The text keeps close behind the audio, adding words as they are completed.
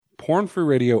Porn Free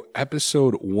Radio,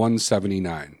 episode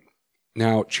 179.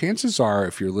 Now, chances are,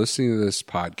 if you're listening to this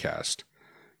podcast,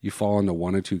 you fall into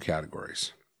one of two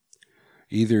categories.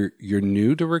 Either you're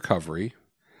new to recovery,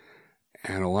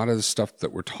 and a lot of the stuff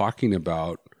that we're talking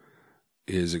about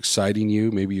is exciting you.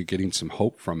 Maybe you're getting some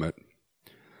hope from it,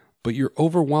 but you're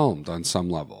overwhelmed on some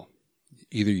level.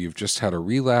 Either you've just had a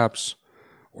relapse,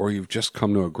 or you've just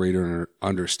come to a greater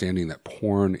understanding that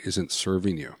porn isn't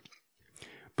serving you,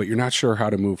 but you're not sure how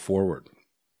to move forward.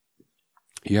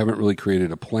 You haven't really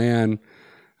created a plan.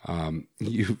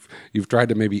 You've tried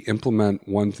to maybe implement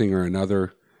one thing or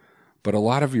another, but a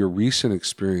lot of your recent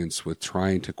experience with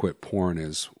trying to quit porn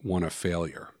is one of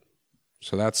failure.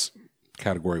 So that's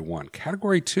category one.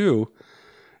 Category two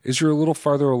is you're a little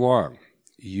farther along.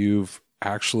 You've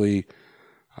actually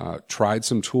tried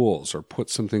some tools or put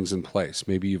some things in place.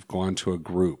 Maybe you've gone to a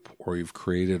group or you've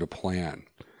created a plan.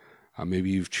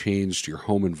 Maybe you've changed your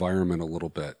home environment a little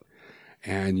bit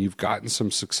and you've gotten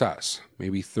some success,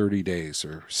 maybe 30 days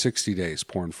or 60 days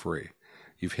porn free.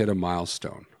 You've hit a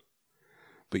milestone.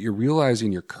 But you're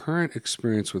realizing your current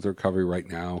experience with recovery right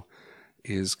now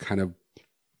is kind of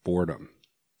boredom.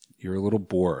 You're a little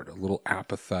bored, a little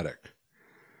apathetic.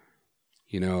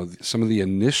 You know, some of the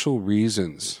initial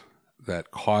reasons that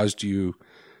caused you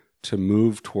to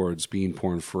move towards being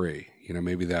porn free, you know,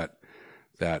 maybe that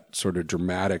sort of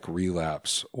dramatic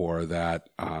relapse or that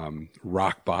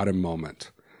rock bottom moment,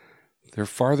 they're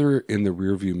farther in the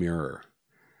rearview mirror.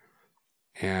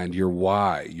 And your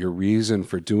why, your reason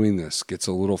for doing this gets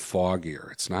a little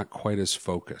foggier. It's not quite as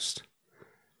focused.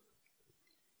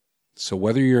 So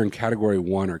whether you're in category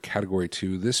one or category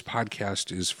two, this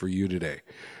podcast is for you today.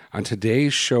 On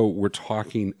today's show, we're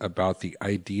talking about the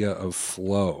idea of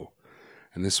flow.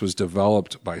 And this was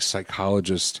developed by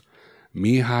psychologist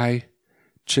Mihai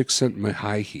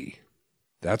Csikszentmihalyi.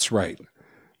 That's right,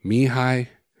 Mihai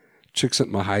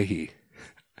Csikszentmihalyi.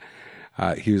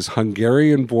 He was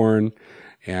Hungarian-born,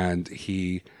 and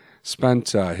he spent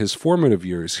his formative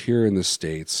years here in the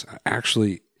States,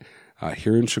 actually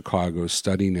here in Chicago,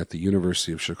 studying at the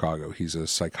University of Chicago. He's a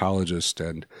psychologist,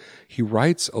 and he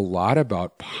writes a lot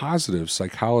about positive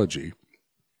psychology.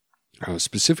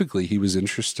 Specifically, he was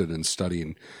interested in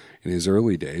studying in his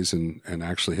early days, and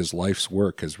actually his life's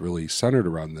work has really centered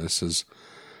around this,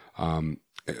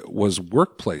 was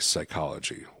workplace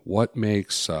psychology. What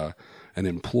makes an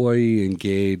employee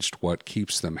engaged? What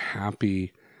keeps them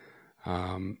happy?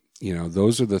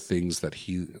 Those are the things that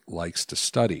he likes to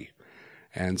study.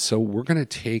 And so we're going to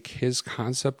take his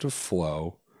concept of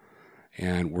flow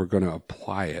and we're going to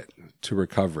apply it to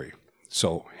recovery.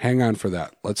 So hang on for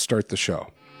that. Let's start the show.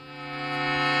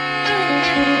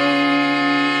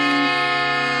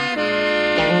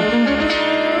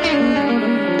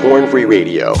 Porn Free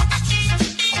Radio.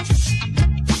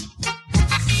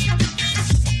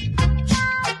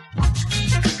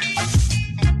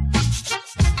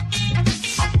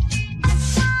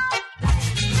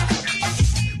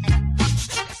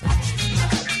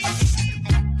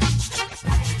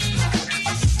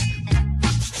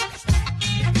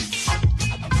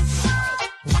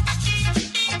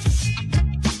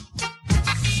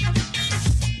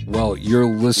 Well, you're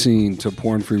listening to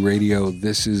Porn Free Radio.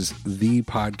 This is the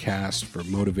podcast for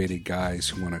motivated guys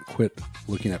who want to quit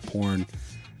looking at porn.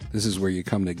 This is where you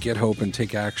come to get hope and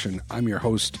take action. I'm your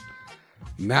host,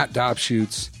 Matt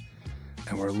Dobschutz,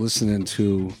 and we're listening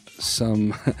to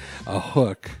a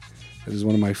hook that is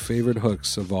one of my favorite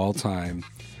hooks of all time,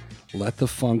 Let the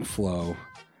Funk Flow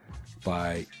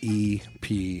by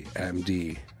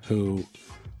EPMD, who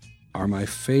are my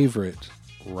favorite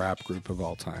rap group of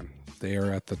all time. They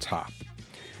are at the top.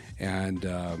 And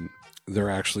they're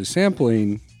actually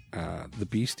sampling the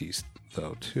Beasties,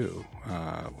 though, too,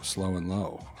 Slow and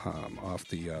Low, off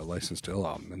the License to Ill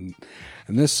album.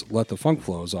 And this Let the Funk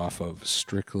Flow is off of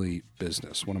Strictly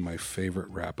Business, one of my favorite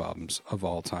rap albums of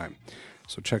all time.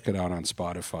 So check it out on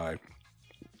Spotify.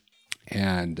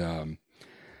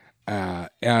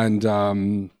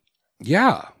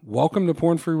 Welcome to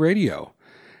Porn Free Radio.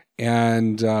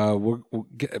 And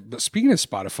speaking of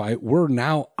Spotify, we're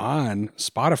now on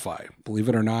Spotify. Believe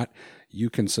it or not, you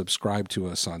can subscribe to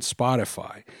us on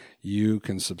Spotify. You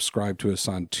can subscribe to us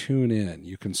on TuneIn.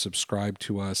 You can subscribe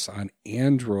to us on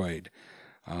Android.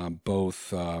 Google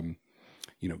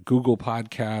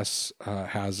Podcasts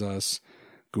has us.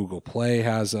 Google Play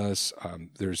has us.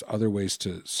 There's other ways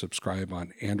to subscribe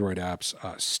on Android apps.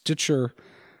 Stitcher.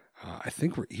 I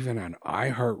think we're even on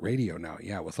iHeartRadio now,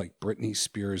 with like Britney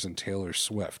Spears and Taylor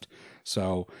Swift.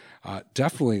 So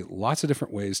definitely lots of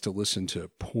different ways to listen to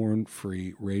Porn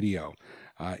Free Radio.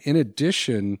 In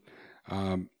addition,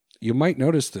 you might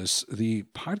notice this, the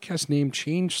podcast name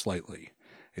changed slightly.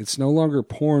 It's no longer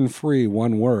Porn Free,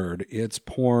 one word. It's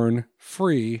Porn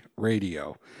Free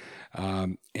Radio.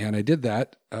 And I did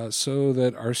that so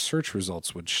that our search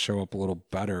results would show up a little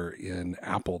better in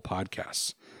Apple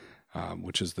Podcasts,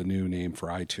 which is the new name for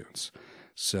iTunes.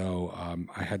 So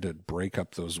I had to break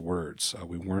up those words.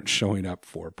 We weren't showing up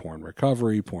for porn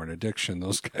recovery, porn addiction,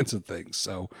 those kinds of things.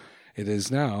 So it is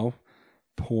now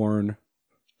Porn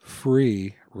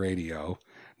Free Radio,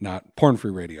 not Porn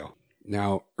Free Radio.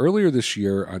 Now, earlier this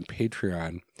year on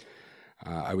Patreon,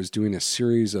 I was doing a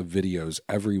series of videos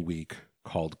every week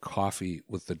called Coffee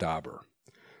with the Dobber.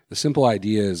 The simple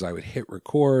idea is I would hit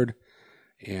record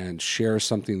and share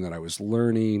something that I was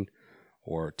learning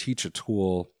or teach a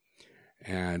tool,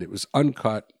 and it was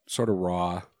uncut, sort of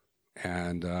raw,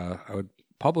 and I would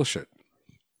publish it.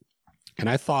 And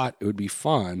I thought it would be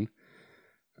fun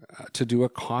to do a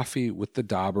Coffee with the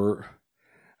Dobber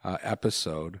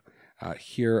episode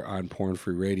here on Porn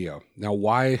Free Radio. Now,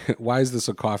 why is this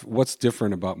a coffee? What's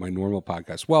different about my normal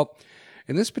podcast? Well,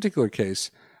 in this particular case,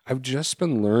 I've just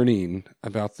been learning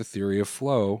about the theory of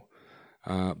flow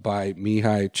by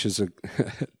Mihai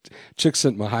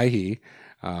Csikszentmihalyi.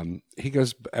 He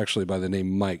goes actually by the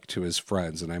name Mike to his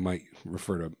friends, and I might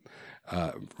refer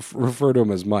to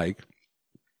him as Mike.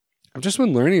 I've just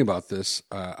been learning about this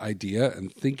idea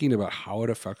and thinking about how it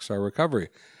affects our recovery.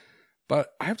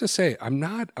 But I have to say, I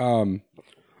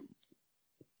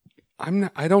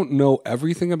don't know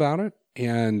everything about it,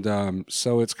 and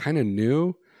so it's kind of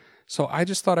new. So I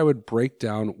just thought I would break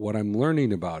down what I'm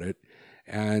learning about it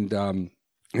and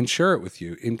share it with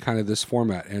you in kind of this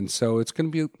format. And so it's going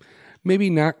to be maybe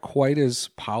not quite as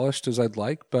polished as I'd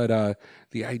like, but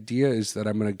the idea is that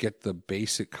I'm going to get the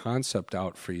basic concept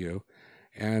out for you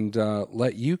and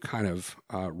let you kind of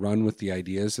run with the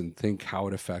ideas and think how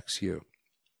it affects you.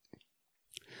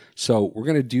 So we're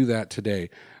going to do that today.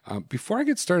 Before I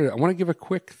get started, I want to give a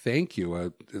quick thank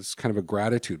you. It's kind of a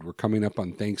gratitude. We're coming up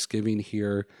on Thanksgiving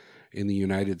here in the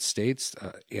United States,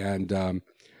 and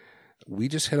we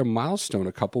just hit a milestone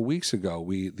a couple weeks ago.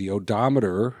 The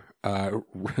odometer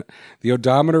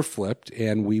flipped,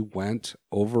 and we went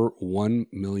over 1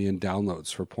 million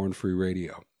downloads for Porn Free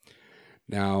Radio.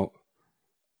 Now,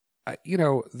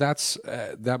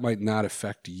 that might not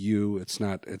affect you. It's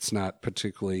not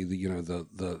particularly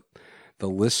the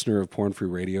listener of Porn Free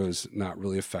Radio is not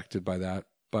really affected by that.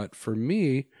 But for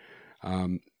me,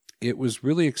 it was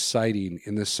really exciting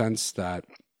in the sense that,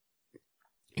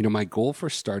 my goal for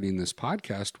starting this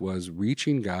podcast was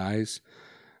reaching guys,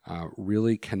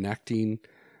 really connecting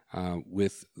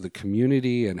with the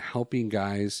community and helping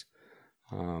guys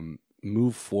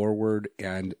move forward.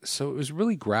 And so it was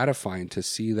really gratifying to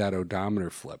see that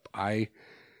odometer flip. I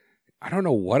don't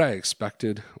know what I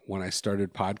expected when I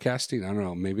started podcasting. I don't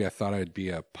know. Maybe I thought I'd be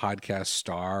a podcast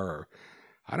star, or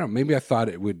I don't know. Maybe I thought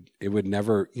it would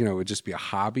never, it would just be a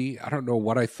hobby. I don't know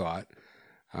what I thought.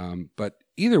 But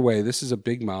either way, this is a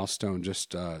big milestone,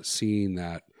 just seeing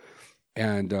that.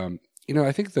 And,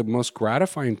 I think the most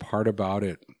gratifying part about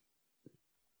it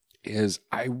is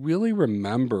I really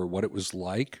remember what it was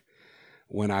like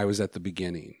when I was at the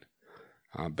beginning.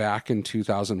 Back in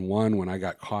 2001, when I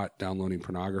got caught downloading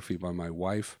pornography by my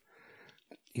wife,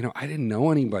 I didn't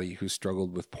know anybody who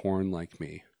struggled with porn like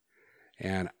me.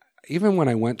 And even when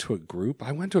I went to a group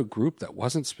that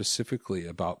wasn't specifically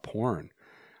about porn.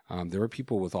 There were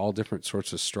people with all different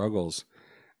sorts of struggles.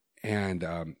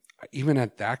 And even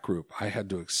at that group, I had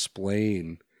to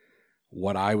explain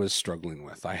what I was struggling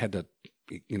with. I had to,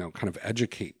 kind of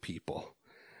educate people.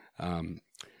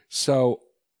 So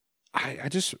I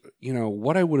just,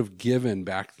 what I would have given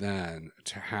back then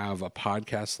to have a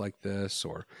podcast like this,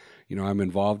 or, I'm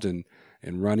involved in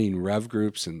running Rev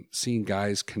groups and seeing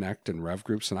guys connect in Rev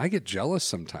groups. And I get jealous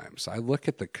sometimes. I look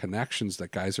at the connections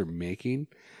that guys are making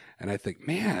and I think,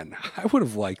 man, I would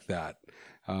have liked that.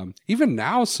 Even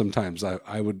now, sometimes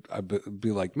I'd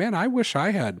be like, man, I wish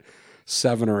I had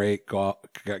 7 or 8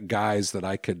 guys that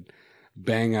I could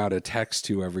bang out a text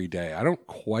to every day. I don't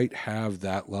quite have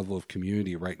that level of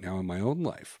community right now in my own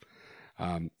life.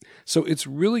 So it's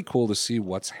really cool to see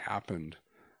what's happened,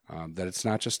 that it's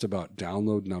not just about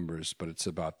download numbers, but it's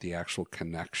about the actual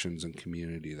connections and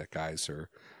community that guys are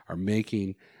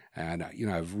making. And,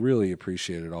 I've really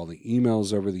appreciated all the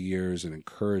emails over the years and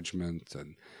encouragement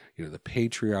and, the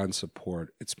Patreon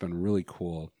support. It's been really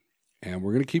cool. And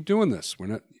we're going to keep doing this. We're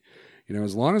not,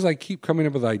 as long as I keep coming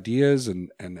up with ideas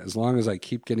and as long as I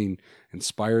keep getting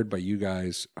inspired by you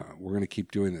guys, we're going to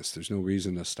keep doing this. There's no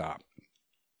reason to stop.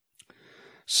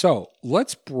 So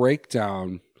let's break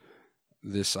down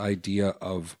this idea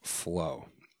of flow.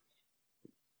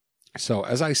 So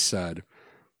as I said,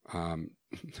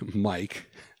 Mike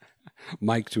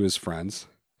to his friends,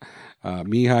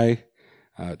 Mihai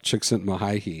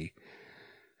Csikszentmihalyi,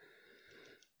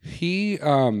 he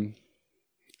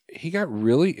got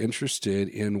really interested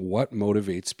in what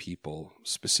motivates people,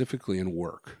 specifically in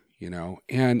work,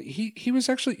 and he was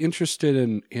actually interested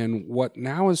in what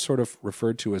now is sort of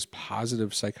referred to as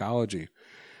positive psychology.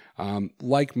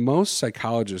 Like most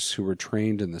psychologists who were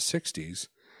trained in the 60s,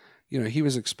 he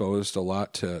was exposed a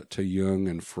lot to Jung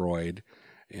and Freud,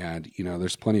 and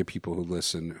there's plenty of people who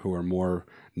listen who are more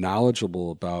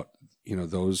knowledgeable about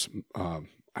those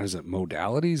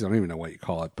modalities? I don't even know what you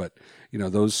call it, but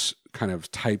those kind of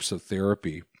types of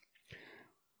therapy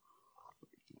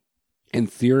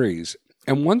and theories.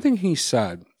 And one thing he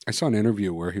said, I saw an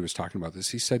interview where he was talking about this.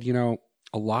 He said, a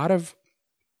lot of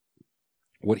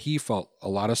what he felt, a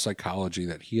lot of psychology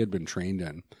that he had been trained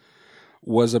in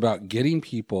was about getting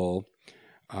people,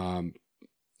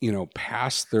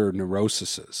 past their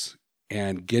neuroses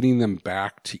and getting them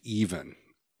back to even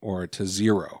or to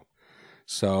zero.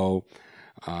 So,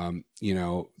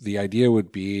 the idea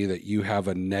would be that you have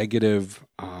a negative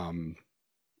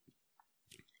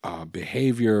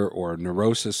behavior or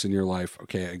neurosis in your life.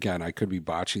 Okay, again, I could be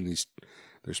botching these.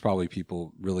 There's probably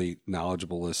people really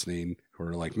knowledgeable listening who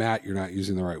are like, Matt, you're not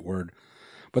using the right word.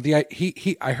 But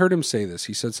I heard him say this.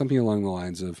 He said something along the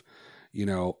lines of,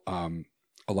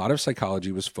 a lot of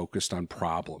psychology was focused on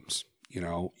problems.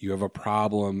 You have a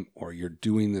problem, or you're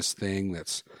doing this thing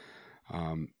that's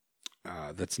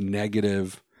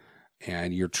negative,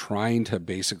 and you're trying to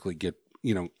basically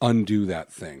undo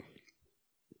that thing.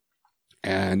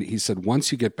 And he said,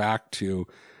 once you get back to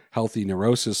healthy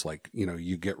neurosis, like,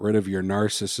 you get rid of your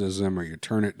narcissism or you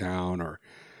turn it down, or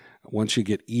once you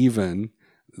get even,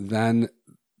 then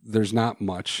there's not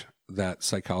much that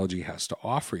psychology has to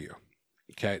offer you.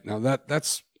 Okay. Now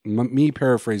that's me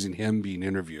paraphrasing him being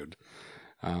interviewed.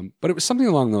 But it was something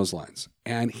along those lines.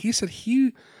 And he said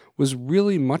he was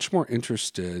really much more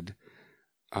interested,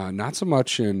 not so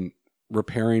much in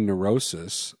repairing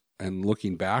neurosis and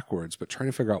looking backwards, but trying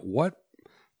to figure out what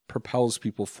propels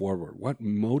people forward, what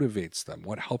motivates them,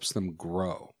 what helps them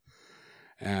grow.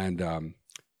 And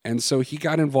so he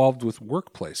got involved with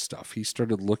workplace stuff. He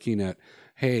started looking at,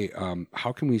 hey,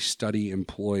 how can we study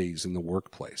employees in the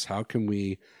workplace? How can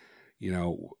we,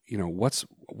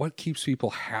 what keeps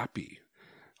people happy?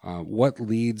 What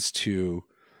leads to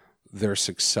their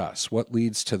success? What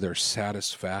leads to their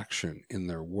satisfaction in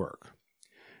their work?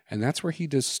 And that's where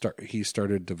he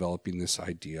started developing this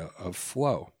idea of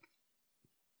flow.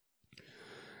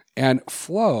 And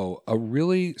flow, a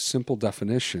really simple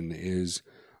definition, is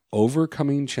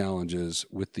overcoming challenges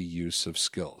with the use of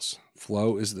skills.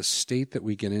 Flow is the state that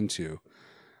we get into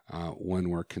when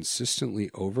we're consistently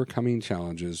overcoming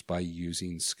challenges by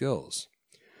using skills.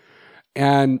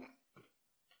 And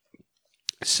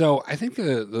so I think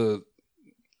the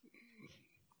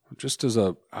just as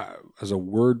a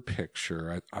word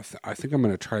picture, I think I'm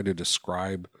going to try to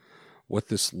describe what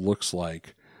this looks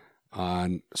like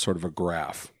on sort of a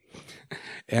graph.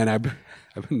 And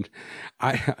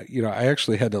I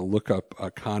actually had to look up a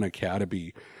Khan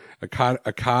Academy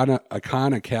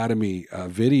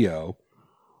video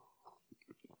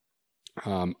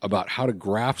about how to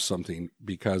graph something,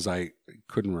 because I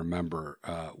couldn't remember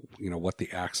what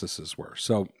the axes were.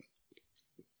 So,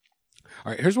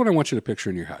 all right, here's what I want you to picture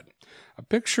in your head.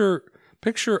 Picture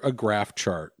a graph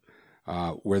chart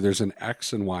where there's an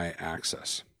X and Y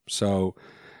axis. So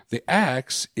the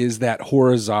X is that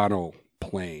horizontal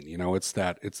plane, it's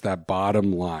that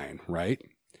bottom line, right?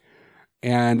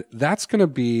 And that's going to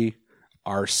be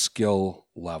our skill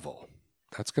level.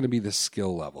 That's going to be the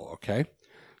skill level, okay?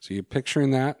 So you're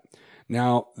picturing that.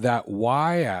 Now, that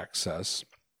Y-axis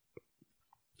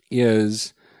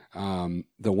is the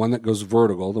one that goes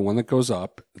vertical, the one that goes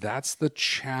up. That's the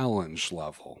challenge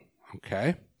level,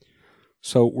 okay?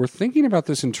 So we're thinking about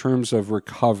this in terms of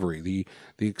recovery, the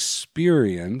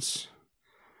experience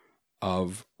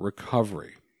of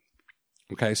recovery.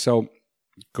 Okay, so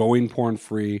going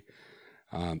porn-free,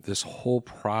 this whole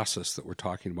process that we're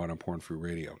talking about on Porn-Free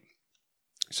Radio.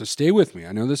 So stay with me.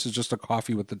 I know this is just a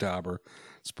coffee with the Dobber.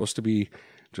 It's supposed to be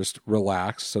just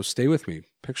relaxed, so stay with me.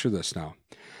 Picture this now.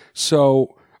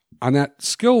 So on that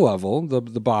skill level, the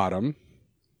bottom,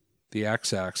 the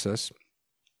X-axis,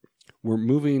 we're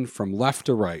moving from left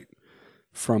to right,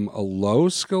 from a low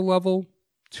skill level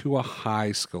to a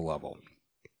high skill level.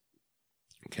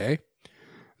 Okay?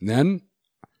 And then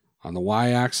on the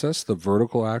Y-axis, the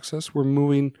vertical axis, we're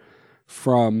moving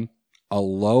from a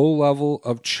low level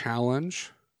of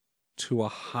challenge to a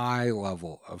high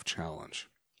level of challenge.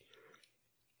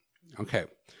 Okay.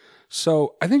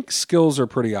 So I think skills are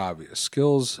pretty obvious.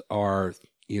 Skills are,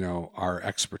 our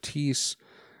expertise,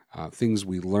 things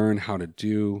we learn how to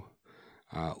do,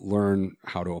 learn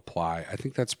how to apply. I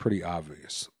think that's pretty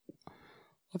obvious.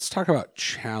 Let's talk about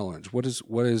challenge. What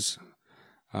does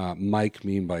Mike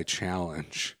mean by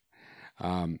challenge?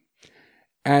 And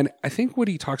I think what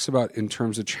he talks about in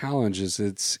terms of challenge is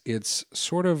it's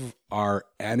sort of our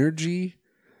energy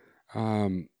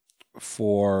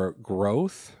for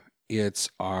growth. It's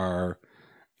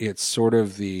sort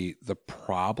of the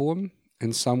problem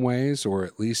in some ways, or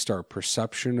at least our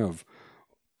perception of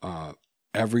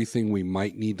everything we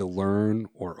might need to learn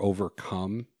or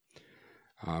overcome.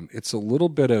 It's a little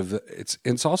bit of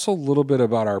it's also a little bit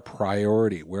about our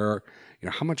priority, where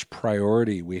how much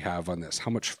priority we have on this.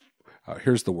 How much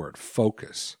here's the word,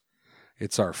 focus.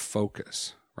 It's our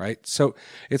focus, right? So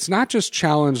it's not just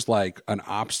challenge like an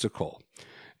obstacle.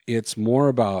 It's more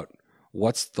about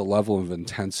what's the level of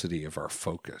intensity of our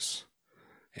focus.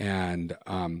 And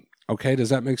okay, does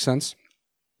that make sense?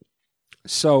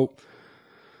 So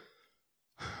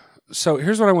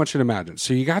here's what I want you to imagine.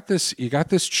 So you got this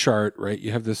chart, right?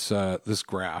 You have this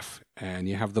graph, and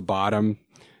you have the bottom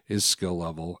is skill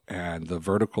level and the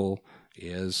vertical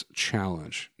is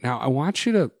challenge. Now I want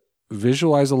you to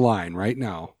visualize a line right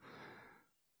now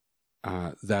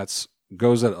that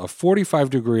goes at a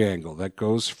 45-degree angle, that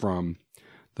goes from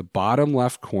the bottom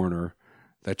left corner,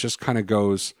 that just kind of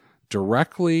goes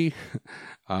directly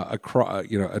across,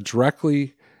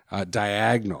 directly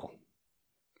diagonal,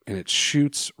 and it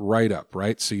shoots right up,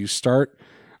 right? So you start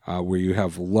where you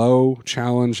have low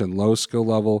challenge and low skill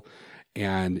level,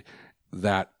 and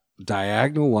that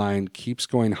diagonal line keeps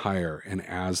going higher. And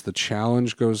as the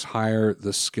challenge goes higher,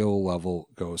 the skill level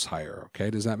goes higher. Okay,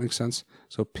 does that make sense?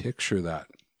 So picture that.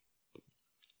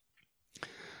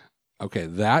 Okay,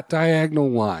 that diagonal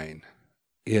line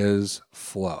is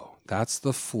flow. That's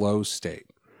the flow state.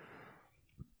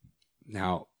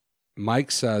 Now,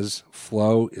 Mike says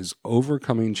flow is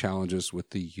overcoming challenges with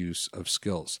the use of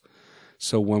skills.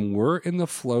 So when we're in the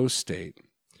flow state,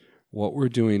 what we're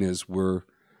doing is we're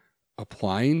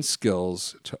applying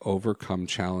skills to overcome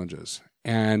challenges.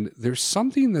 And there's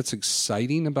something that's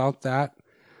exciting about that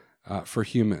for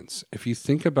humans. If you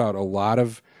think about a lot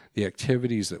of the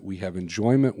activities that we have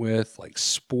enjoyment with, like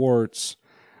sports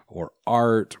or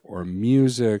art or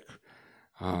music,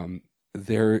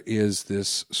 there is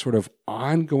this sort of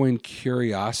ongoing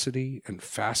curiosity and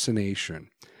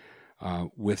fascination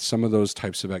with some of those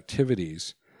types of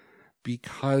activities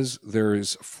because there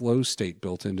is flow state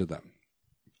built into them.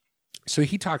 So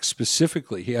he talks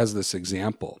specifically, he has this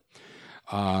example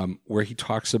where he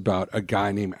talks about a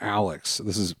guy named Alex.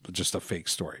 This is just a fake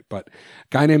story, but a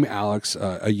guy named Alex,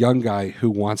 a young guy who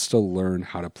wants to learn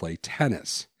how to play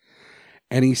tennis.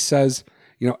 And he says,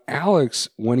 Alex,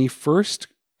 when he first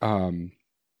gets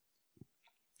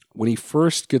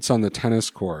on the tennis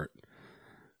court,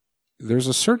 there's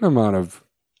a certain amount of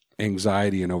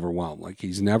anxiety and overwhelm. Like,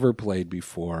 he's never played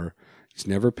before. He's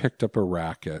never picked up a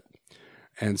racket.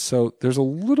 And so there's a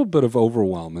little bit of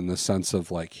overwhelm in the sense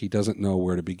of, like, he doesn't know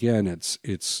where to begin. He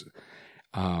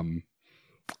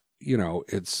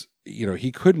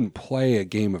couldn't play a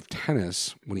game of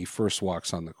tennis when he first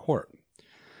walks on the court.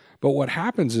 But what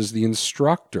happens is the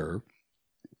instructor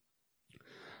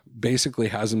basically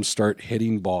has him start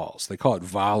hitting balls. They call it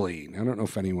volleying. I don't know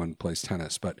if anyone plays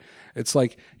tennis, but it's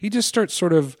like he just starts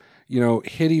sort of,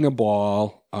 hitting a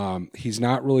ball. He's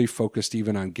not really focused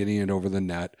even on getting it over the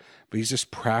net, but he's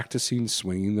just practicing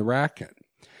swinging the racket.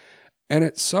 And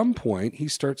at some point, he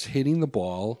starts hitting the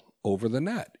ball over the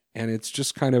net. And it's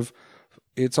just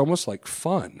it's almost like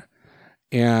fun.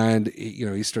 And,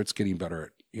 he starts getting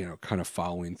better at, kind of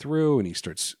following through, and he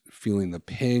starts feeling the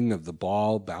ping of the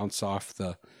ball bounce off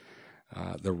the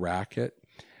racket.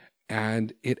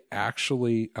 And it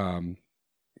actually,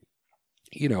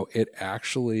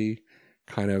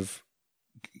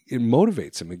 it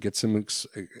motivates him. It gets him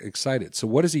excited. So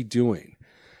what is he doing?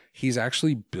 He's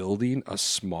actually building a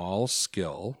small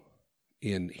skill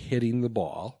in hitting the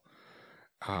ball.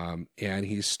 And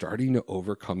he's starting to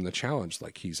overcome the challenge.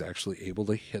 Like, he's actually able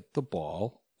to hit the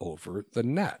ball over the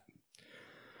net.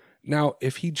 Now,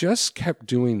 if he just kept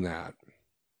doing that,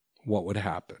 what would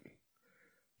happen?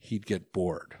 He'd get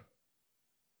bored,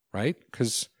 right?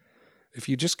 Because if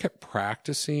you just kept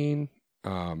practicing,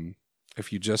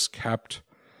 if you just kept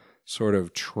sort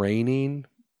of training,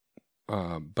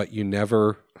 but you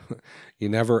never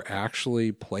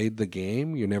actually played the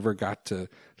game, you never got to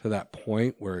that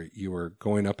point where you were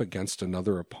going up against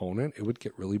another opponent, it would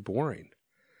get really boring.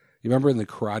 You remember in The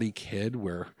Karate Kid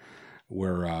where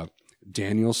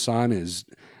Daniel-san is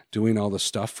doing all the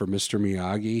stuff for Mr.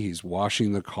 Miyagi. He's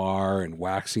washing the car and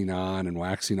waxing on and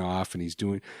waxing off, and he's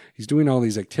doing all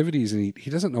these activities, and he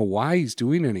doesn't know why he's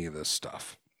doing any of this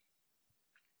stuff.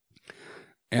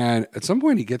 And at some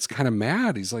point he gets kind of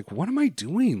mad. He's like, what am I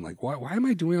doing? Like, why am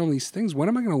I doing all these things? When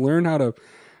am I going to learn how to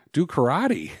do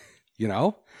karate?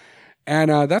 And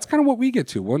that's kind of what we get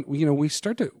to. We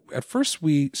start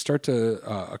to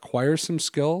acquire some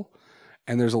skill,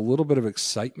 and there's a little bit of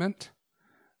excitement,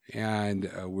 and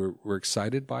we're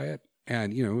excited by it.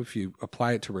 And, if you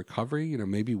apply it to recovery,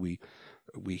 maybe we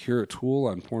hear a tool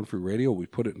on Porn Free Radio, we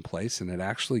put it in place, and it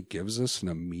actually gives us an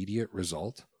immediate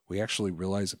result. We actually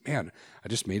realize, man, I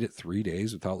just made it 3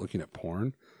 days without looking at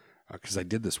porn because I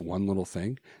did this one little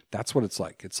thing. That's what it's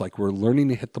like. It's like we're learning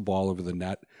to hit the ball over the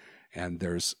net, and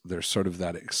there's sort of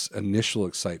that initial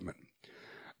excitement.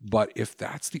 But if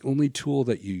that's the only tool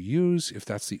that you use, if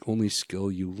that's the only skill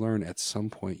you learn, at some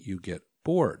point you get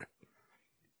bored.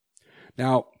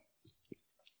 Now,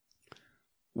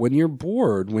 when you're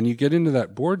bored, when you get into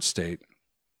that bored state,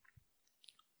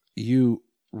 you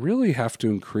really have to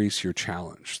increase your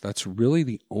challenge. That's really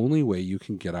the only way you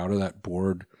can get out of that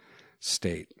bored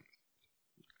state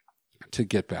to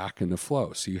get back into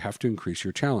flow. So you have to increase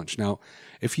your challenge. Now,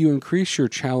 if you increase your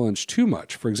challenge too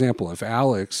much, for example, if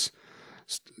Alex,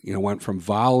 went from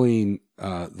volleying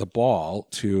the ball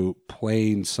to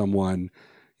playing someone,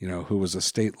 who was a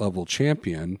state level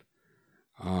champion,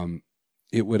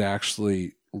 it would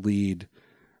actually lead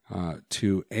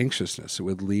to anxiousness. It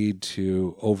would lead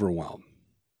to overwhelm.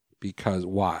 Because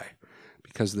why?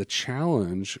 Because the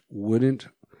challenge wouldn't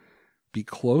be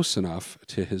close enough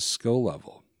to his skill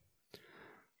level.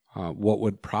 What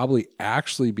would probably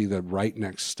actually be the right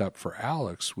next step for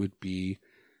Alex would be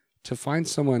to find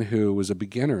someone who was a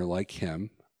beginner like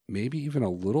him, maybe even a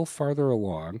little farther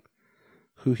along,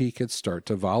 who he could start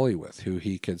to volley with, who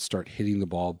he could start hitting the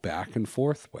ball back and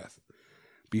forth with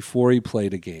before he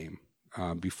played a game,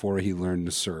 before he learned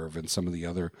to serve and some of the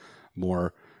other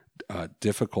more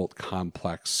difficult,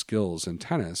 complex skills in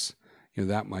tennis.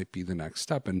 That might be the next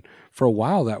step. And for a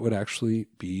while, that would actually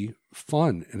be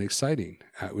fun and exciting.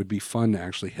 It would be fun to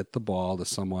actually hit the ball to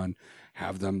someone,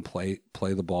 have them play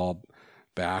the ball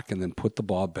back, and then put the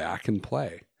ball back and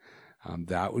play.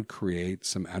 That would create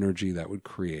some energy. That would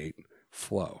create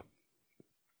flow.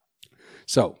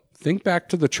 So think back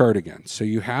to the chart again. So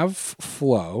you have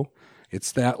flow.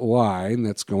 It's that line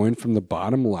that's going from the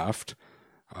bottom left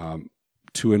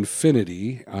to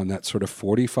infinity on that sort of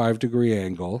 45-degree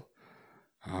angle,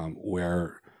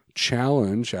 where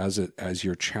challenge, as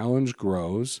your challenge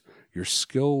grows, your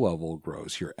skill level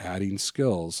grows. You're adding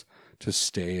skills to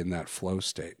stay in that flow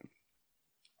state.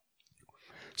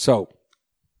 So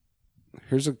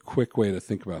here's a quick way to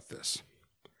think about this.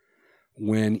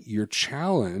 When your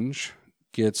challenge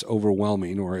gets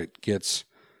overwhelming, or it gets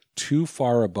too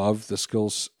far above the skill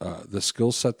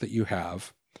set that you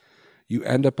have, you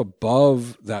end up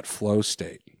above that flow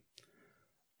state,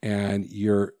 and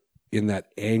you're in that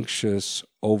anxious,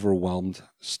 overwhelmed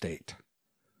state.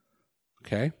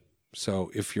 Okay? So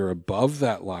if you're above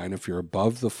that line, if you're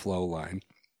above the flow line,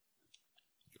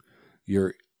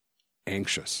 you're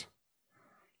anxious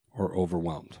or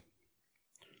overwhelmed.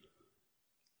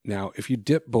 Now, if you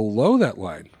dip below that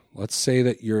line, let's say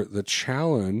that the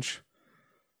challenge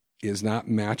is not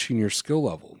matching your skill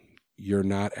level. You're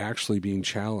not actually being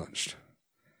challenged.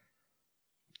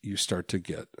 You start to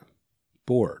get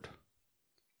bored.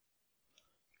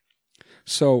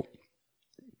 So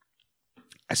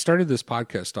I started this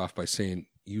podcast off by saying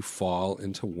you fall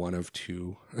into one of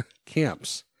two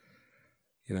camps.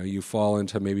 You fall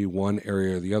into maybe one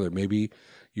area or the other. Maybe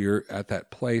you're at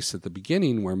that place at the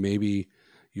beginning where maybe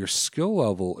your skill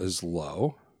level is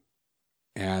low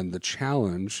and the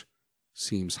challenge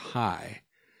seems high,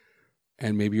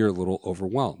 and maybe you're a little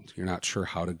overwhelmed. You're not sure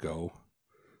how to go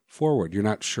forward. You're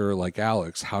not sure, like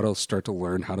Alex, how to start to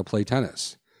learn how to play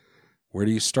tennis. Where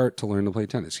do you start to learn to play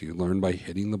tennis? You learn by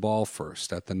hitting the ball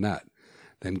first at the net,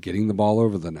 then getting the ball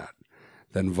over the net,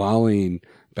 then volleying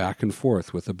back and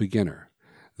forth with a beginner,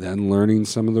 then learning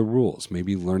some of the rules,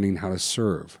 maybe learning how to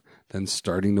serve, then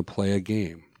starting to play a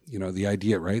game. The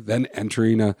idea, right? Then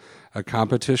entering a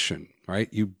competition, right?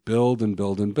 You build and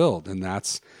build and build, and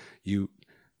that's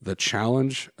the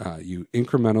challenge. You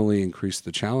incrementally increase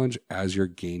the challenge as you're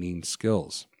gaining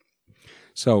skills.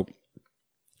 So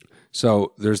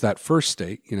there's that first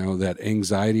state, that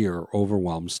anxiety or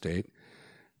overwhelmed state.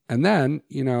 And then,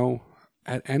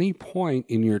 at any point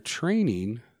in your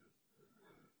training,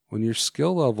 when your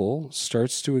skill level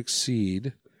starts to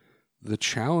exceed the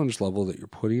challenge level that you're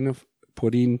putting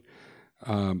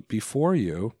before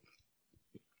you,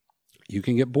 you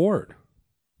can get bored.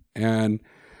 And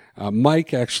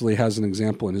Mike actually has an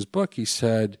example in his book. He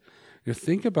said,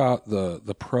 think about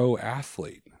the pro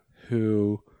athlete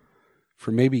who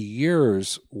for maybe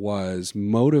years was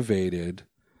motivated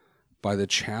by the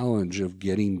challenge of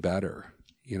getting better,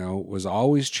 was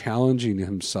always challenging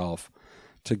himself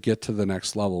to get to the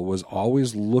next level, was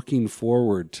always looking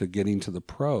forward to getting to the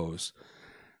pros,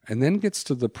 and then gets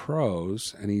to the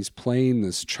pros and he's playing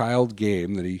this child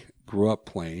game that he grew up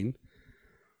playing.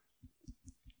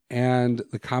 And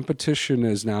the competition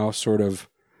is now sort of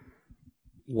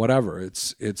whatever.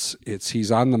 It's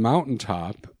he's on the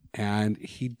mountaintop and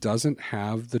he doesn't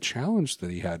have the challenge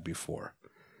that he had before.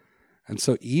 And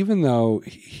so even though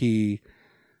he,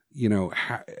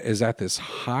 is at this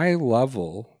high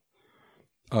level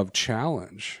of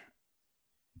challenge,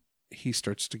 he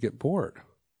starts to get bored.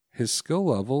 His skill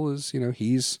level is,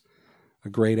 he's a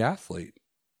great athlete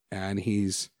and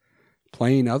he's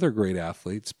playing other great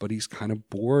athletes, but he's kind of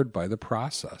bored by the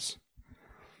process.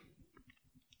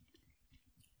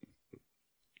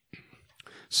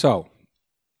 So,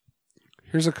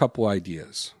 here's a couple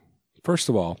ideas. First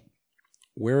of all,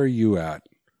 where are you at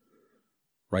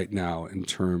right now in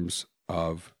terms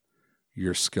of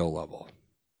your skill level?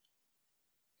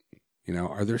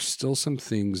 Are there still some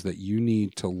things that you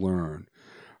need to learn?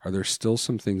 Are there still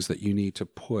some things that you need to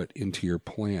put into your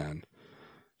plan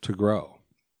to grow?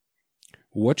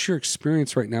 What's your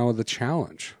experience right now with the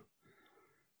challenge?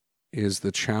 Is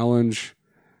the challenge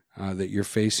that you're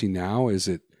facing now, is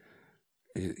it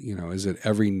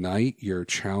every night you're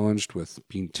challenged with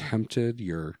being tempted?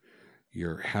 You're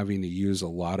having to use a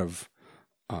lot of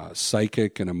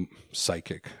psychic.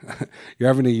 You're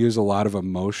having to use a lot of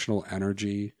emotional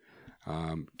energy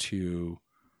to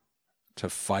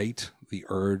fight the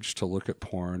urge to look at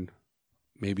porn.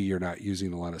 Maybe you're not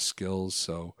using a lot of skills,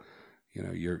 so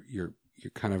you're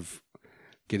kind of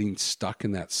getting stuck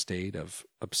in that state of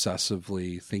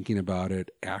obsessively thinking about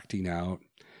it, acting out,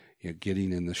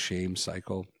 getting in the shame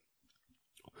cycle.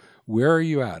 Where are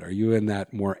you at? Are you in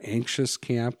that more anxious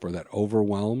camp or that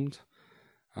overwhelmed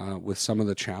with some of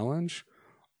the challenge?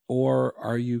 Or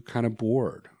are you kind of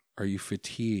bored? Are you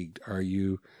fatigued? Are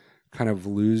you kind of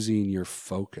losing your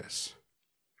focus?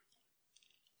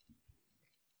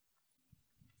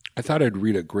 I thought I'd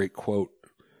read a great quote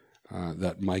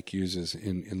that Mike uses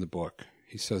in the book.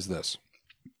 He says this: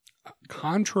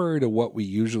 contrary to what we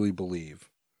usually believe,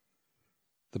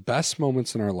 the best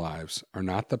moments in our lives are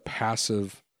not the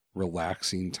passive,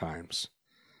 relaxing times,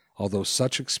 although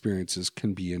such experiences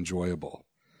can be enjoyable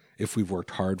if we've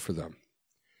worked hard for them.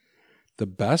 The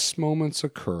best moments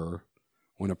occur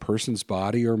when a person's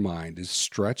body or mind is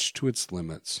stretched to its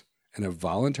limits in a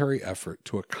voluntary effort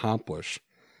to accomplish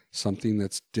something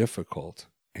that's difficult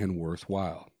and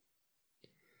worthwhile.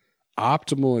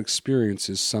 Optimal experience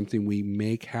is something we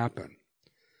make happen.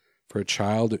 For a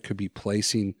child, it could be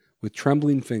placing with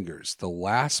trembling fingers the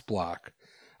last block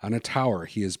on a tower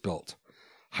he has built,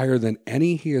 higher than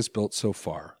any he has built so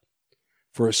far.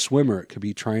 For a swimmer, it could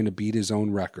be trying to beat his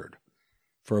own record.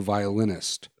 For a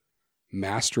violinist,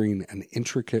 mastering an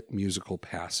intricate musical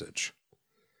passage.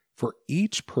 For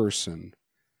each person,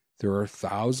 there are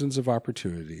thousands of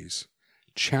opportunities,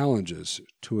 challenges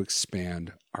to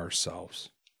expand ourselves.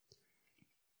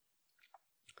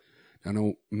 Now,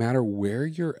 no matter where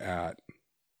you're at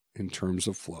in terms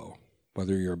of flow,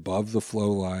 whether you're above the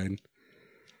flow line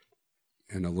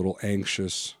and a little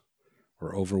anxious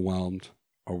or overwhelmed,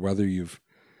 or whether you've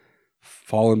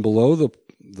fallen below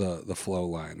the flow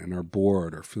line and are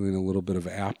bored or feeling a little bit of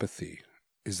apathy,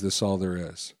 is this all there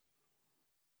is?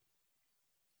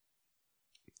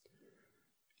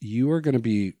 You are going to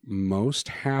be most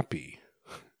happy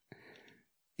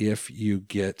if you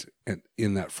get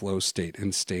in that flow state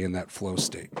and stay in that flow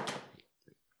state.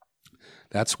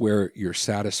 That's where your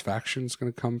satisfaction is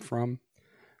going to come from.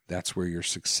 That's where your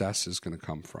success is going to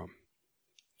come from.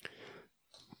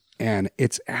 And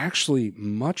it's actually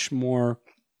much more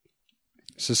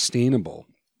sustainable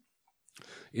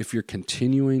if you're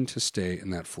continuing to stay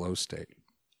in that flow state.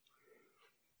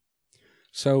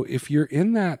 So if you're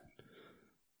in that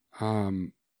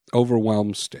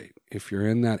overwhelmed state, if you're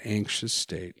in that anxious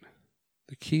state,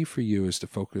 the key for you is to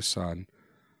focus on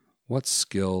what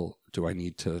skill do I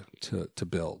need to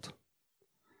build.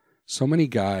 So many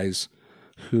guys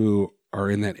who are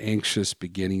in that anxious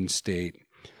beginning state,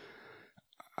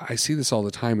 I see this all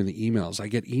the time in the emails. I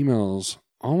get emails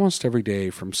almost every day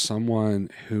from someone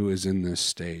who is in this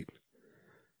state.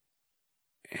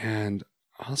 And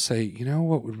I'll say,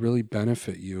 what would really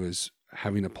benefit you is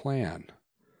having a plan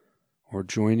or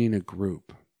joining a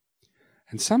group.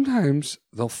 And sometimes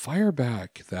they'll fire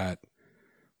back that,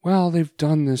 well, they've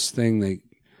done this thing.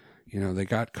 They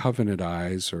got covenant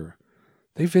eyes, or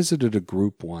they visited a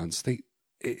group once.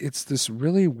 It's this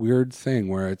really weird thing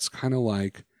where it's kind of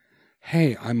like,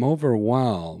 hey, I'm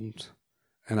overwhelmed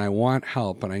and I want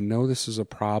help and I know this is a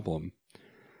problem,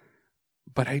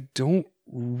 but I don't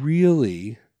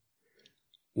really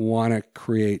want to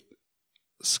create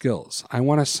skills. I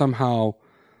want to somehow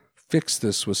fix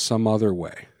this with some other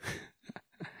way.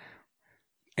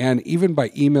 And even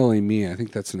by emailing me, I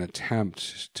think that's an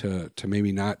attempt to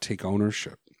maybe not take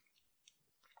ownership.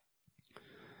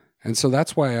 And so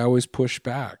that's why I always push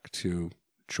back to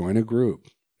join a group,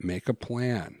 make a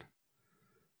plan,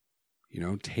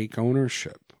 take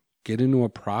ownership, get into a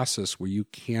process where you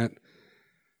can't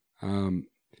kind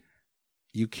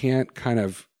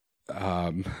of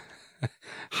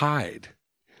hide.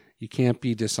 You can't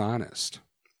be dishonest.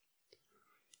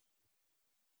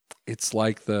 It's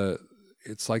like the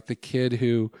kid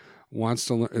who wants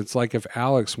to learn. It's like if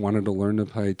Alex wanted to learn to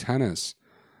play tennis,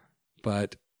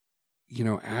 but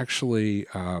actually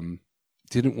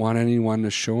didn't want anyone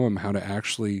to show him how to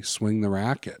actually swing the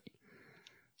racket.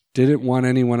 Didn't want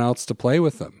anyone else to play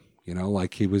with him.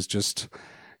 Like he was just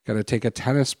got to take a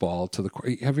tennis ball to the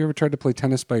court. Have you ever tried to play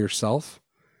tennis by yourself?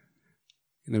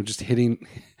 Just hitting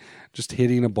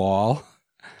a ball,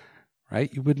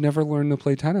 right? You would never learn to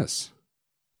play tennis.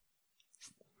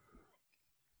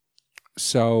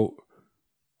 So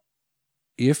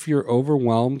if you're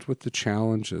overwhelmed with the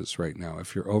challenges right now,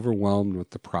 if you're overwhelmed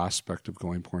with the prospect of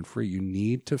going porn free, you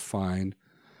need to find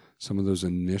some of those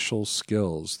initial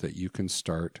skills that you can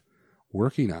start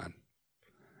working on.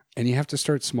 And you have to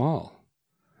start small.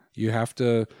 You have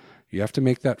to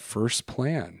make that first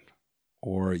plan,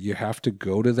 or you have to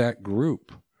go to that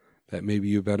group that maybe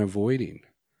you've been avoiding.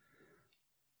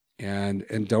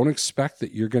 And don't expect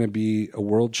that you're going to be a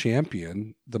world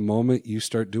champion the moment you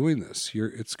start doing this.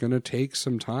 It's going to take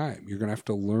some time. You're going to have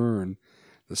to learn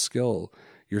the skill.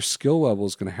 Your skill level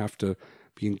is going to have to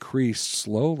be increased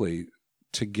slowly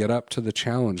to get up to the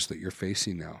challenge that you're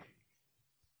facing now.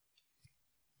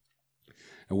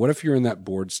 And what if you're in that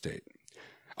bored state?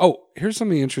 Oh, here's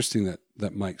something interesting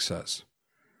that Mike says.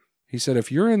 He said,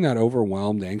 if you're in that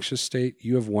overwhelmed, anxious state,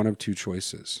 you have one of two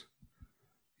choices.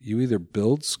 You either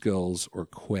build skills or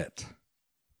quit.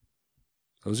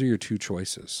 Those are your two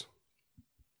choices.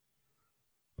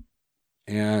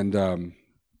 And,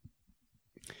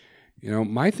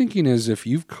 my thinking is if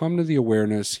you've come to the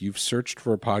awareness, you've searched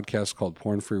for a podcast called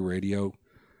Porn Free Radio,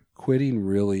 quitting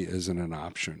really isn't an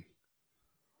option.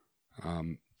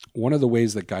 One of the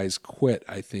ways that guys quit,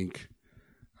 I think,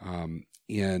 one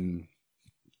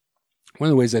of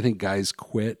the ways I think guys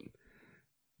quit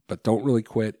but don't really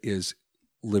quit is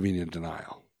living in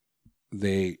denial.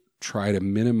 They try to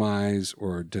minimize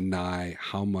or deny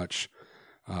how much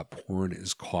porn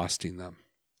is costing them.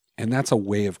 And that's a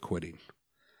way of quitting.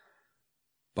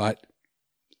 But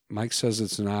Mike says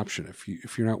it's an option.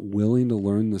 If you're not willing to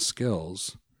learn the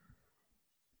skills,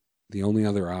 the only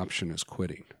other option is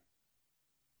quitting.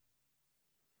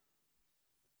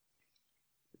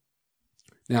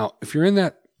 Now, if you're in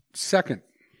that second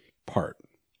part,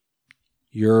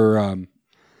 you're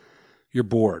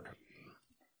bored.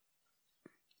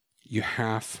 You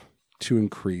have to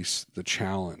increase the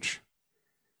challenge.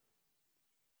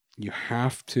 You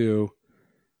have to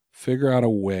figure out a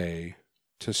way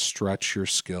to stretch your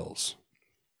skills.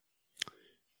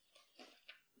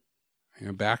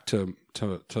 Back to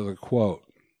the quote.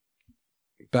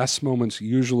 Best moments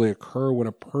usually occur when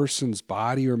a person's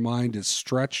body or mind is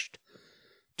stretched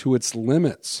to its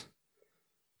limits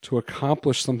to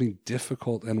accomplish something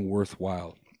difficult and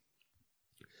worthwhile.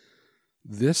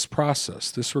 This process,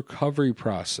 this recovery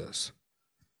process,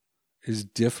 is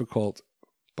difficult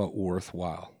but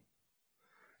worthwhile.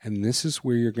 And this is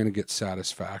where you're going to get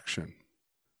satisfaction.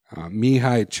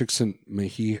 Mihai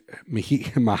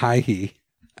Csikszentmihalyi,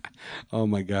 oh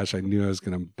my gosh, I knew I was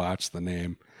going to botch the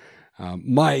name.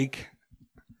 Mike,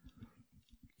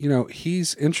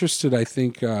 he's interested, I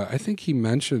think he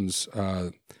mentions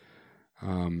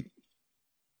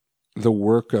the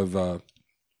work of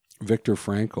Viktor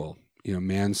Frankl,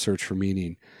 Man's Search for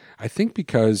Meaning. I think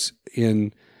because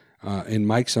in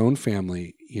Mike's own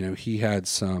family, he had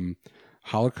some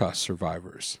Holocaust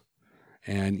survivors.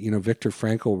 And, Viktor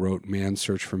Frankl wrote Man's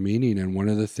Search for Meaning, and one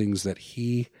of the things that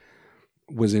he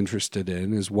was interested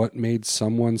in is what made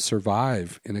someone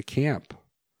survive in a camp.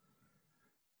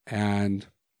 And,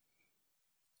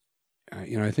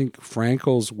 I think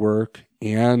Frankl's work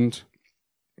and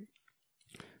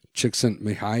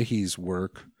Csikszentmihalyi's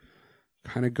work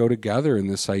kind of go together in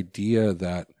this idea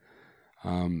that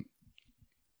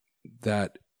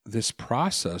that this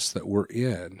process that we're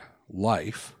in,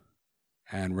 life,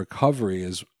 and recovery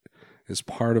is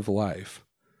part of life,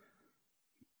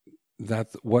 that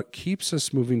what keeps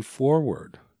us moving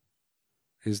forward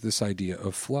is this idea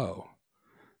of flow,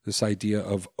 this idea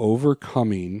of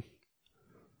overcoming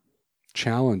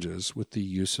challenges with the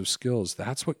use of skills.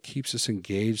 That's what keeps us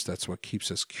engaged. That's what keeps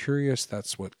us curious.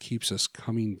 That's what keeps us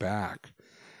coming back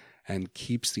and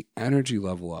keeps the energy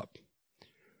level up.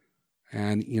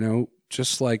 And,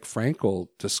 just like Frankl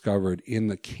discovered in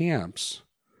the camps,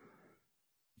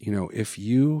 if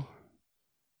you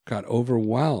got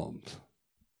overwhelmed,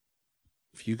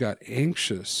 if you got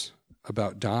anxious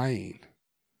about dying,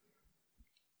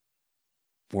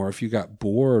 or if you got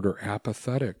bored or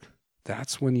apathetic,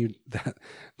 that's when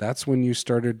you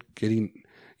started getting,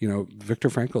 Viktor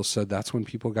Frankl said that's when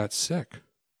people got sick.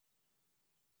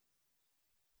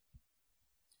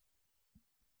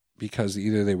 Because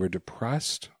either they were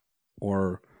depressed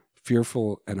or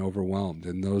fearful and overwhelmed.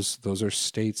 And those are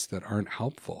states that aren't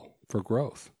helpful for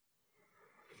growth.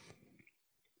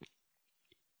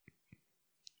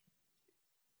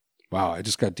 Wow, I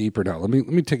just got deeper now. Let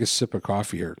me take a sip of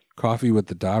coffee here. Coffee with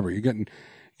the Dobber. You're getting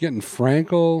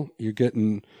Frankl. You're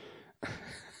getting.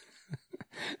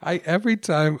 Every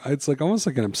time it's like almost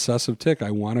like an obsessive tick.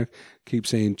 I want to keep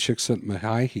saying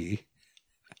Csikszentmihalyi.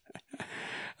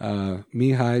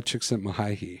 Mihai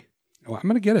Csikszentmihalyi. Oh, I'm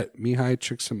going to get it. Mihai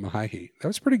Csikszentmihalyi. That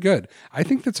was pretty good. I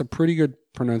think that's a pretty good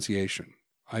pronunciation.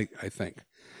 I think.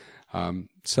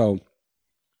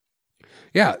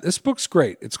 Yeah, this book's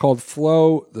great. It's called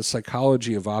Flow, The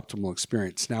Psychology of Optimal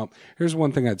Experience. Now, here's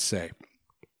one thing I'd say.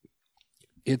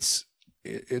 It's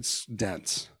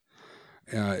dense.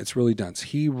 It's really dense.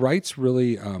 He writes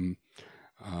really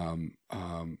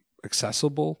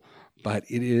accessible, but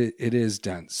it is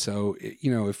dense. So,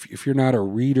 if you're not a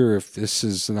reader, if this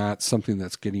is not something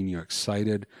that's getting you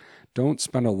excited, don't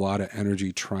spend a lot of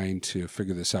energy trying to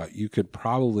figure this out. You could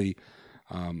probably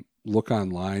look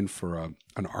online for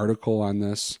an article on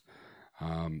this.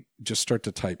 Just start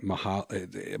to type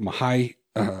Mihai.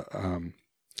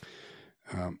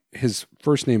 His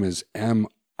first name is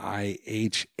Mihalyi.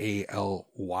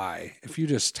 If you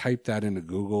just type that into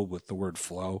Google with the word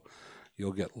flow,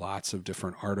 you'll get lots of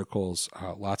different articles.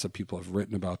 Lots of people have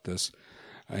written about this.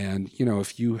 And,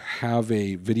 if you have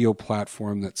a video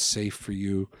platform that's safe for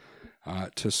you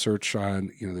to search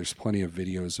on, there's plenty of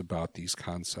videos about these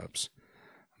concepts.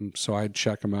 So I'd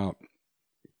check them out.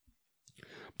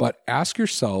 But ask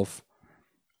yourself,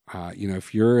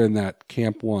 if you're in that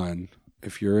camp one,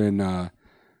 if you're in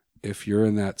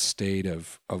that state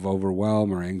of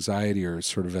overwhelm or anxiety or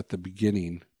sort of at the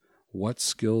beginning, what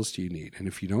skills do you need? And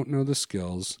if you don't know the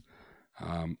skills,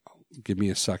 give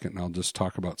me a second and I'll just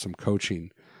talk about some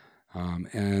coaching.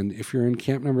 And if you're in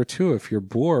camp number 2, if you're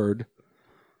bored,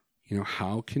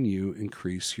 how can you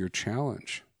increase your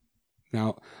challenge?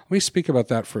 Now, let me speak about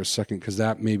that for a second, because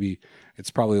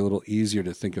it's probably a little easier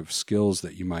to think of skills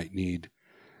that you might need.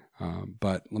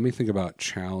 But let me think about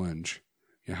challenge.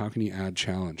 How can you add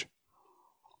challenge?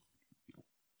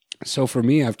 So for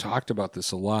me, I've talked about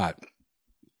this a lot.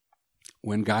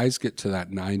 When guys get to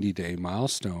that 90-day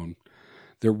milestone,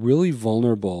 they're really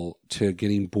vulnerable to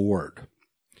getting bored.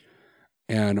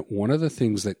 And one of the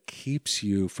things that keeps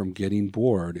you from getting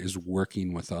bored is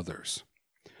working with others.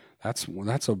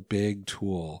 That's a big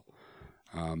tool.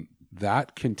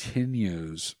 That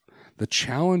continues. The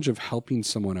challenge of helping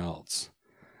someone else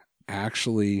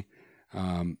actually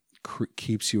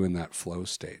keeps you in that flow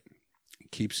state.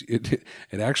 It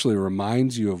actually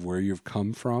reminds you of where you've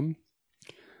come from,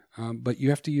 but you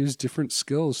have to use different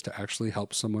skills to actually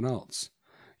help someone else.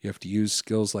 You have to use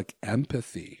skills like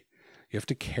empathy. You have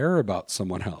to care about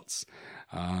someone else.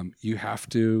 You have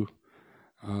to,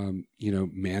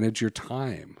 manage your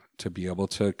time to be able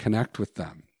to connect with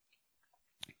them.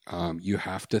 You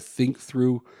have to think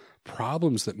through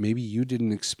problems that maybe you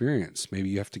didn't experience. Maybe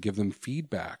you have to give them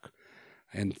feedback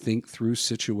and think through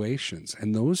situations.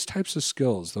 And those types of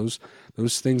skills,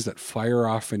 those things that fire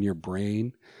off in your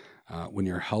brain when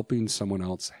you're helping someone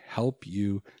else, help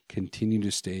you continue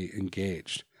to stay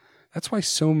engaged. That's why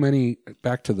so many,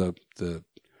 back to the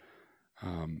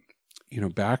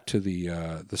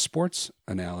sports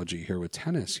analogy here with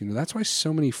tennis, that's why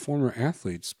so many former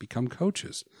athletes become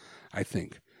coaches, I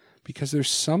think, because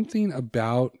there's something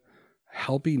about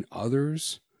helping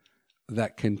others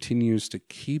that continues to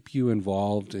keep you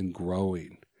involved and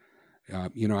growing.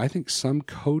 I think some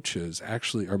coaches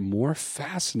actually are more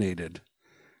fascinated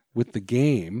with the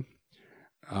game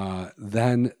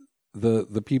than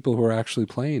the people who are actually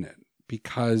playing it,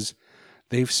 because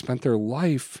they've spent their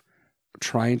life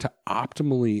trying to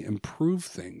optimally improve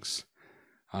things.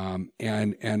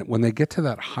 And when they get to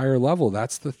that higher level,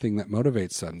 that's the thing that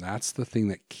motivates them. That's the thing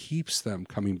that keeps them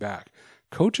coming back.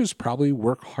 Coaches probably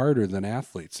work harder than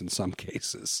athletes in some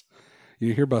cases.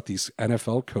 You hear about these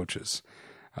NFL coaches,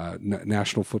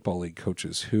 National Football League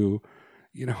coaches who,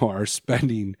 are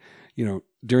spending,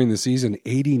 during the season,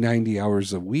 80, 90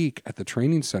 hours a week at the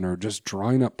training center, just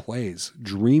drawing up plays,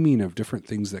 dreaming of different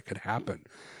things that could happen.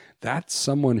 That's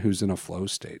someone who's in a flow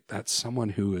state. That's someone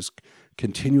who is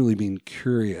continually being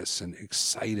curious and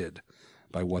excited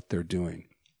by what they're doing.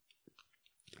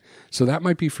 So that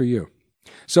might be for you.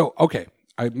 So, okay,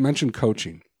 I mentioned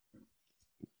coaching.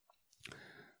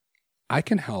 I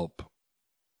can help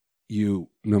you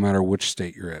no matter which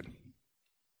state you're in.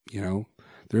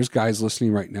 There's guys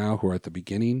listening right now who are at the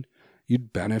beginning.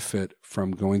 You'd benefit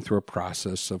from going through a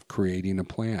process of creating a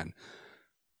plan,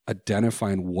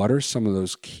 identifying what are some of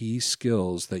those key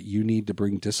skills that you need to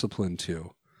bring discipline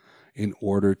to in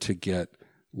order to get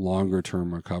longer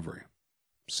term recovery.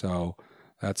 So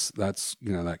that's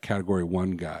that category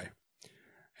 1 guy.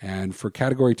 And for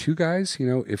category 2 guys,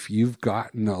 if you've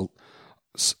gotten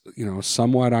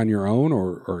somewhat on your own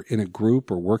or in a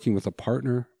group or working with a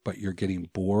partner, but you're getting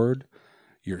bored,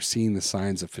 you're seeing the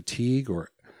signs of fatigue or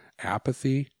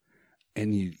apathy,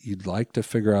 and you'd like to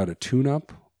figure out a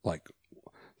tune-up, like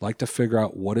to figure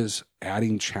out what does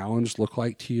adding challenge look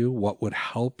like to you, what would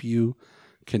help you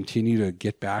continue to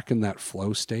get back in that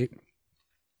flow state.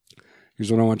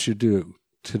 Here's what I want you to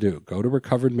do. Go to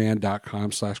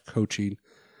recoveredman.com/coaching,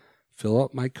 fill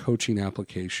out my coaching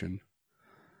application,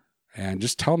 and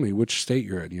just tell me which state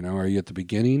you're in. Are you at the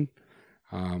beginning?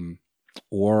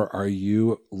 Or are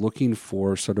you looking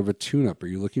for sort of a tune-up? Are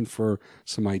you looking for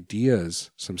some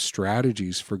ideas, some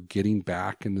strategies for getting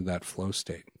back into that flow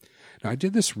state? Now, I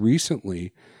did this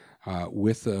recently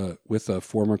with a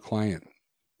former client.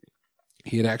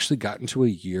 He had actually gotten to a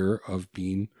year of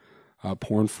being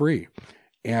porn-free.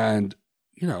 And,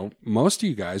 most of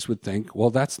you guys would think, well,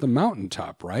 that's the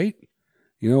mountaintop, right?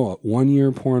 1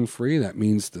 year porn-free, that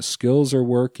means the skills are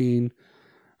working.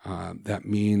 That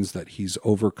means that he's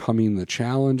overcoming the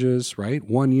challenges, right?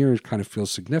 1 year kind of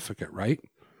feels significant, right?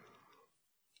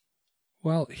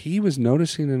 Well, he was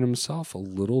noticing in himself a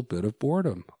little bit of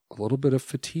boredom, a little bit of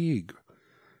fatigue,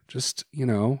 just,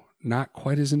 not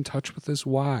quite as in touch with his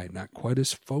why, not quite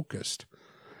as focused.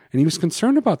 And he was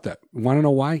concerned about that. Want to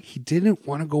know why? He didn't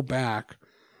want to go back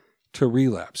to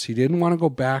relapse. He didn't want to go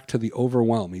back to the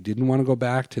overwhelm. He didn't want to go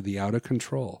back to the out of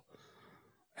control.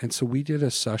 And so we did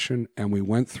a session and we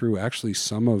went through actually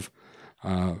some of,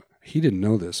 he didn't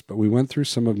know this, but we went through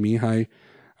some of Mihai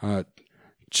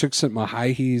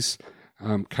Csikszentmihalyi's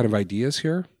kind of ideas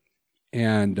here.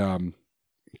 And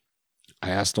I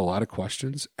asked a lot of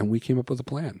questions and we came up with a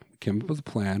plan. We came up with a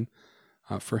plan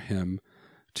for him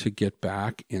to get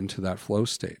back into that flow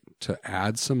state, to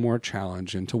add some more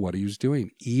challenge into what he was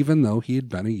doing, even though he had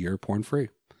been a year porn-free.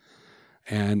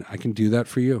 And I can do that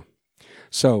for you.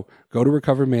 So go to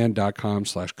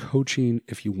recoveredman.com/coaching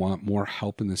if you want more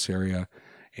help in this area.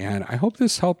 And I hope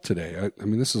this helped today. I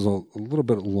mean, this is a little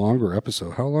bit longer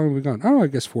episode. How long have we gone? Oh, I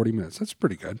guess 40 minutes. That's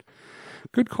pretty good.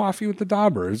 Good coffee with the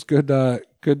Dobber. It's good,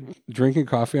 good drinking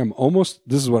coffee.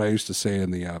 This is what I used to say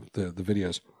in the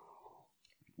videos.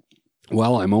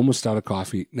 Well, I'm almost out of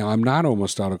coffee. Now, I'm not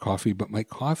almost out of coffee, but my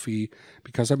coffee,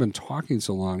 because I've been talking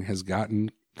so long, has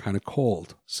gotten kind of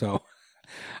cold. So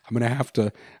I'm gonna have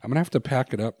to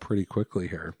pack it up pretty quickly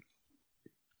here.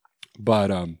 But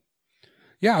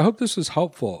yeah, I hope this was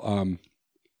helpful.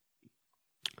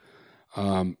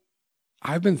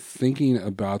 I've been thinking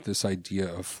about this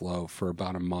idea of flow for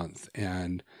about a month,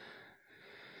 and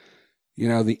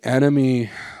the enemy,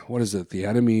 what is it? The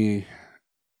enemy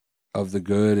of the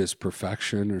good is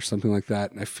perfection, or something like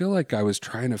that. And I feel like I was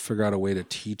trying to figure out a way to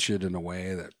teach it in a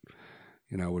way that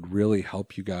would really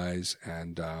help you guys.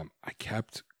 And I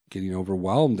kept getting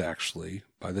overwhelmed, actually,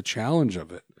 by the challenge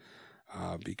of it.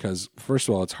 Because, first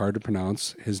of all, it's hard to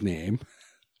pronounce his name.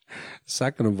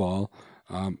 Second of all,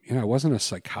 I wasn't a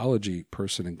psychology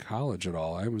person in college at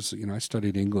all. I was, I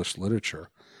studied English literature.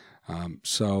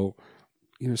 So,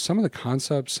 some of the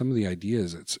concepts, some of the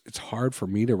ideas, it's hard for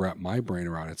me to wrap my brain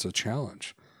around. It's a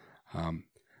challenge.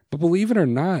 But believe it or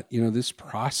not, this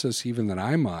process even that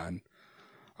I'm on,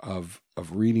 of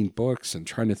reading books and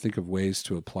trying to think of ways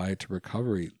to apply it to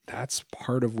recovery, that's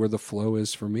part of where the flow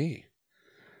is for me.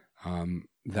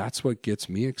 That's what gets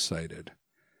me excited.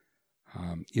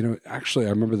 Actually,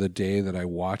 I remember the day that I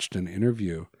watched an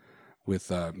interview with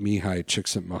Mihai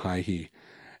Csikszentmihalyi,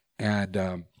 and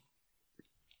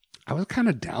I was kind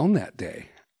of down that day.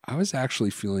 I was actually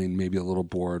feeling maybe a little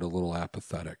bored, a little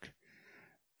apathetic.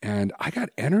 And I got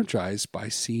energized by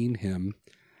seeing him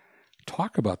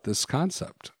talk about this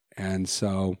concept. And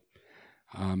so,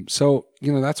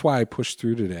 that's why I pushed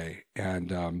through today,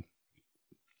 and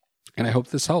I hope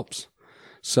this helps.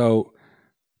 So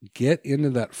get into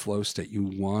that flow state. You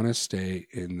want to stay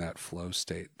in that flow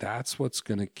state. That's what's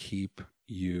going to keep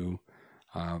you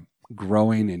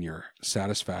growing in your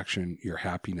satisfaction, your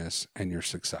happiness, and your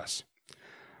success.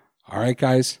 All right,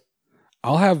 guys.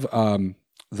 I'll have the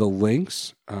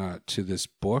links to this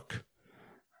book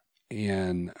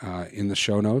and in the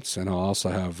show notes, and I'll also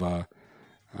have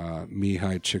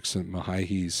Mihai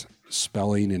Csikszentmihalyi's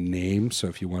spelling and name. So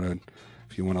if you want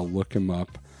to look him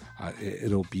up,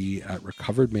 it'll be at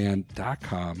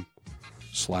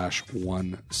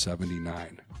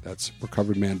recoveredman.com/179. That's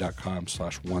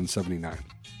recoveredman.com/179.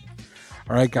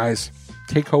 All right, guys,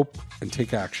 take hope and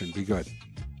take action. Be good.